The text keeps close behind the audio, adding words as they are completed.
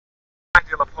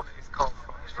ideal opponent is Carl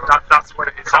Froch. That's what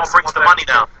it is. Carl brings the money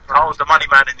now. Carl's the money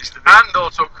man in this division. And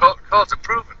also, Carl's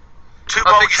improving. Two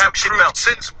I world think he's championship improved belts.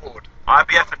 since Ward.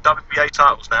 IBF and WBA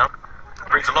titles now.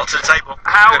 Brings a lot to the table.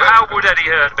 How would Eddie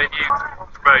Hearn, when you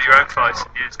promote your own fights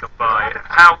in years gone by,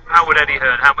 how would Eddie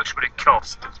Hearn, how much would it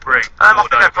cost to bring? I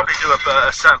think they'd probably do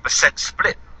a certain percent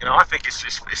split. You know, I think it's a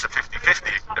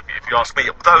 50-50 if you ask me.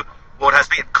 Although Ward has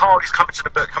beaten Carl, he's coming to the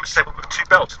table with 2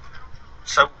 belts.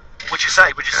 So, would you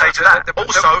say to that?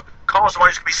 Also, Carl's the one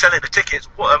who's going to be selling the tickets.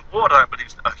 Ward, I don't believe,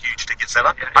 is a huge ticket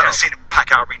seller. I haven't seen him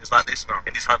pack out arenas like this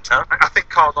in his hometown. I think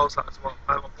Carl knows that as well.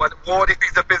 When Ward, if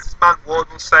he's a businessman, Ward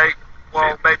will say,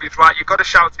 well, maybe it's right. You've got to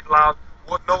shout it loud.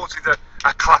 Ward knows he's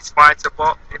a class fighter,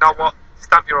 but you know what?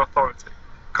 Stamp your authority.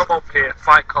 Come up here,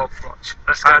 fight Carl Froch.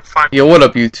 And find. Yo, what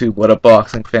up, YouTube? What up,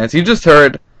 boxing fans? You just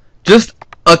heard just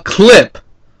a clip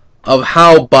of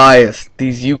how biased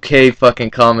these UK fucking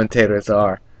commentators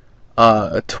are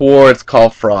towards Carl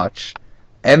Froch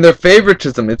and their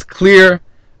favoritism. It's clear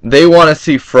they want to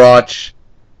see Froch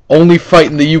only fight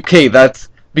in the UK. That's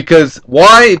because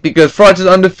why? Because Froch is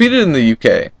undefeated in the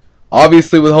UK.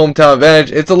 Obviously, with hometown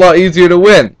advantage, it's a lot easier to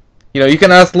win. You know, you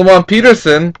can ask Lamont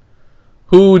Peterson,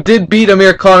 who did beat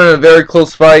Amir Khan in a very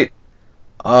close fight.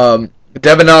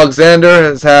 Devin Alexander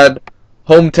has had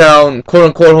hometown,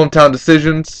 quote-unquote, hometown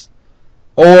decisions.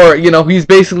 Or, you know, he's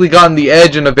basically gotten the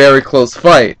edge in a very close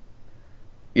fight.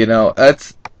 You know,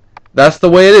 that's the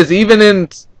way it is. Even in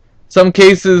some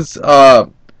cases,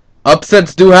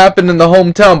 upsets do happen in the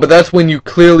hometown, but that's when you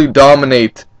clearly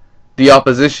dominate the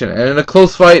opposition. And in a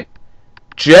close fight,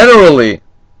 generally,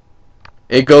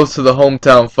 it goes to the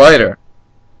hometown fighter.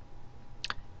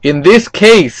 In this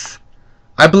case,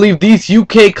 I believe these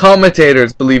UK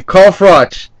commentators believe Carl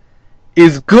Froch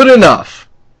is good enough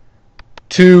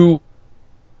to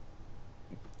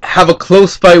have a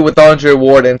close fight with Andre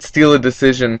Ward and steal a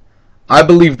decision. I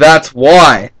believe that's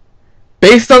why.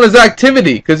 Based on his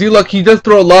activity, because you look, he does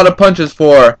throw a lot of punches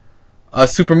for a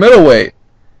super middleweight.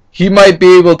 He might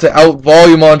be able to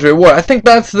out-volume Andre Ward. I think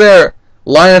that's their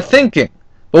line of thinking.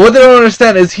 But what they don't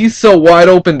understand is he's so wide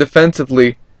open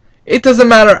defensively. It doesn't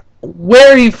matter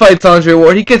where he fights Andre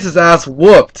Ward, he gets his ass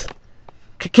whooped.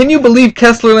 Can you believe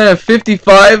Kessler landed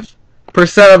 55%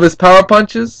 of his power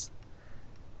punches?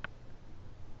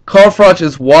 Carl Froch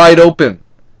is wide open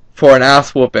for an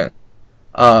ass whooping.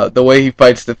 The way he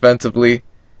fights defensively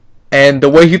and the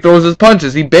way he throws his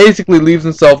punches. He basically leaves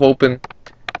himself open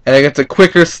and against a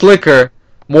quicker, slicker,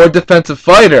 more defensive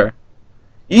fighter.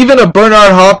 Even a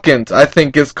Bernard Hopkins, I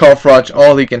think, gives Carl Froch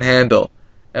all he can handle.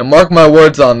 And mark my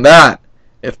words on that,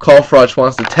 if Carl Froch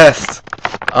wants to test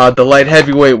the light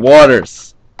heavyweight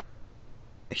waters.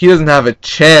 He doesn't have a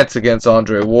chance against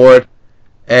Andre Ward.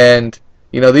 And,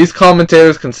 you know, these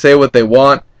commentators can say what they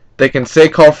want. They can say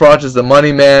Carl Froch is the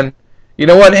money man. You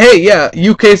know what? Hey, yeah,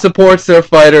 UK supports their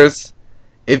fighters.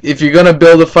 If you're going to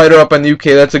build a fighter up on UK,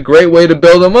 that's a great way to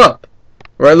build him up.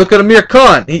 Right? Look at Amir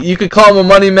Khan. You could call him a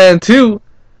money man too,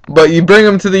 but you bring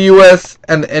him to the US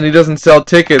and he doesn't sell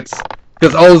tickets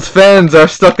because all his fans are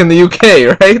stuck in the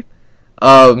UK, right?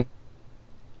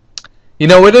 You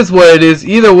know, it is what it is.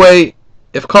 Either way,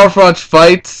 if Carl Froch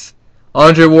fights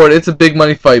Andre Ward, it's a big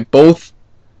money fight. Both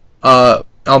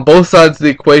on both sides of the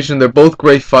equation, they're both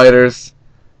great fighters,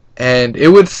 and it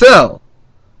would sell.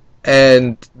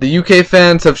 And the UK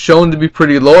fans have shown to be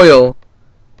pretty loyal.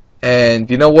 And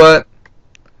you know what?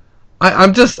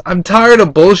 I'm tired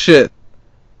of bullshit.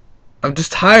 I'm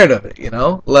just tired of it, you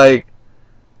know? Like,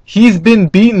 he's been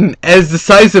beaten as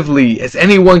decisively as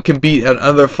anyone can beat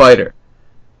another fighter.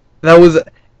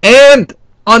 And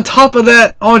on top of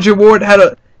that, Andre Ward had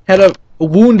a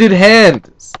wounded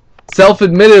hand.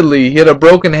 Self-admittedly, he had a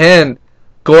broken hand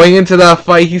going into that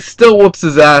fight. He still whoops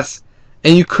his ass,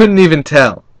 and you couldn't even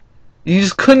tell. You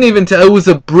just couldn't even tell. It was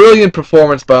a brilliant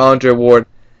performance by Andre Ward.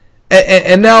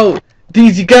 And now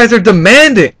these guys are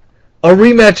demanding a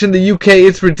rematch in the UK.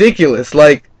 It's ridiculous.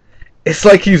 Like, it's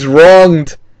like he's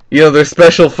wronged, you know, their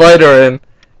special fighter, and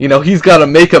you know he's got to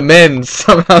make amends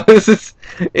somehow.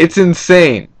 It's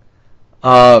insane.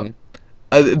 The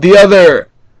other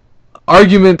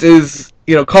argument is,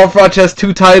 you know, Carl Froch has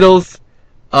 2 titles.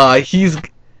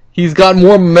 He's got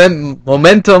more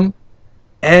momentum,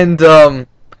 and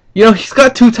you know, he's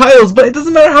got 2 titles, but it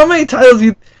doesn't matter how many titles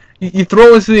you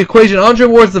throw into the equation. Andre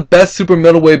Ward's the best super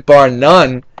middleweight, bar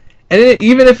none. And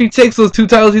even if he takes those 2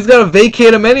 titles, he's got to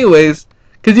vacate them anyways,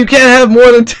 because you can't have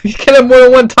more than you can't have more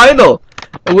than 1 title.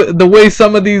 The way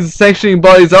some of these sanctioning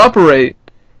bodies operate,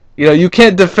 you know, you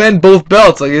can't defend both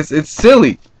belts. Like, it's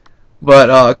silly.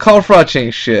 But Carl Froch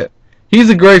ain't shit. He's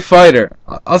a great fighter.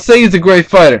 I'll say he's a great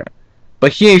fighter,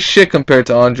 but he ain't shit compared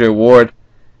to Andre Ward.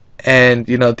 And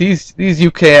you know, these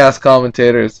UK ass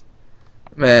commentators,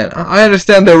 man, I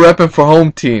understand they're repping for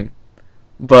home team,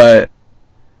 but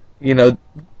you know,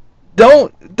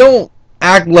 don't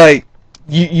act like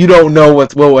you don't know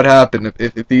what would happen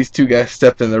if these two guys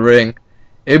stepped in the ring.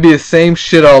 It'd be the same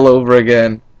shit all over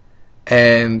again.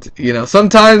 And you know,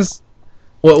 sometimes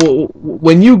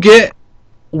when you get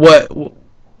what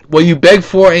you beg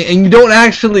for, and you don't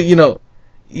actually, you know,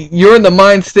 you're in the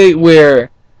mind state where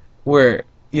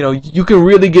you know you can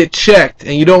really get checked,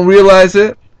 and you don't realize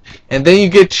it, and then you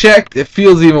get checked, it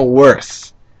feels even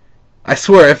worse. I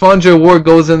swear, if Andre Ward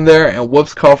goes in there and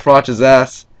whoops Carl Froch's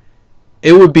ass,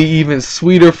 it would be even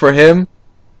sweeter for him,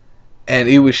 and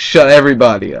he would shut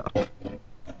everybody up.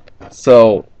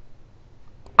 So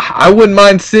I wouldn't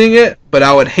mind seeing it, but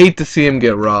I would hate to see him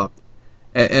get robbed.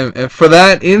 And for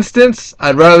that instance,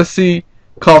 I'd rather see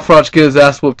Carl Froch get his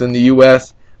ass whooped in the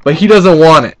U.S., but he doesn't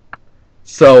want it.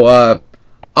 So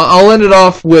I'll end it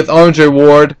off with Andre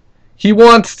Ward. He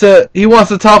wants to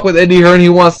talk with Eddie Hearn. He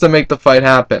wants to make the fight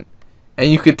happen, and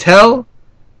you could tell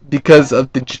because of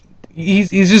he's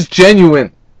just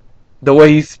genuine the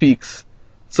way he speaks.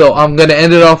 So I'm gonna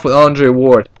end it off with Andre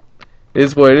Ward. It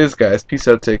is what it is, guys. Peace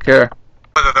out. Take care.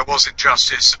 Whether there was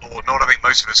injustice or not, I think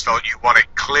most of us felt you won it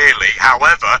clearly.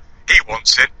 However, he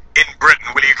wants it. In Britain,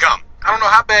 will you come? I don't know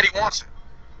how bad he wants it.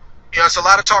 You know, it's a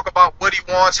lot of talk about what he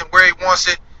wants and where he wants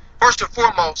it. First and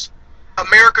foremost,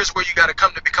 America's where you got to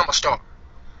come to become a star.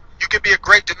 You can be a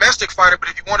great domestic fighter, but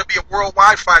if you want to be a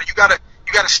worldwide fighter, you gotta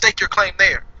stake your claim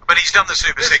there. But he's done the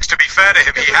Super Six. To be fair to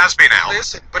him, he has been out.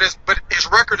 Listen, but his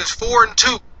record is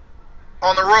 4-2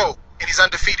 on the road, and he's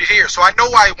undefeated here. So I know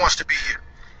why he wants to be here.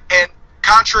 And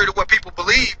contrary to what people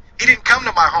believe, he didn't come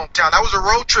to my hometown. That was a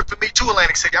road trip for me to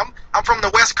Atlantic City. I'm from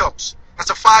the West Coast. That's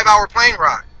a 5-hour plane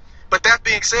ride. But that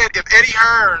being said, if Eddie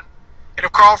Hearn and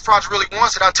if Carl Froch really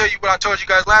wants it, I'll tell you what I told you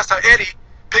guys last time. Eddie,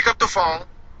 pick up the phone,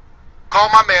 call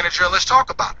my manager, and let's talk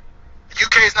about it. The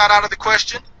UK is not out of the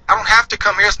question. I don't have to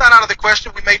come here. It's not out of the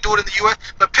question. We may do it in the U.S.,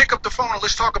 but pick up the phone and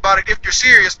let's talk about it if you're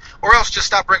serious, or else just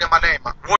stop bringing my name up.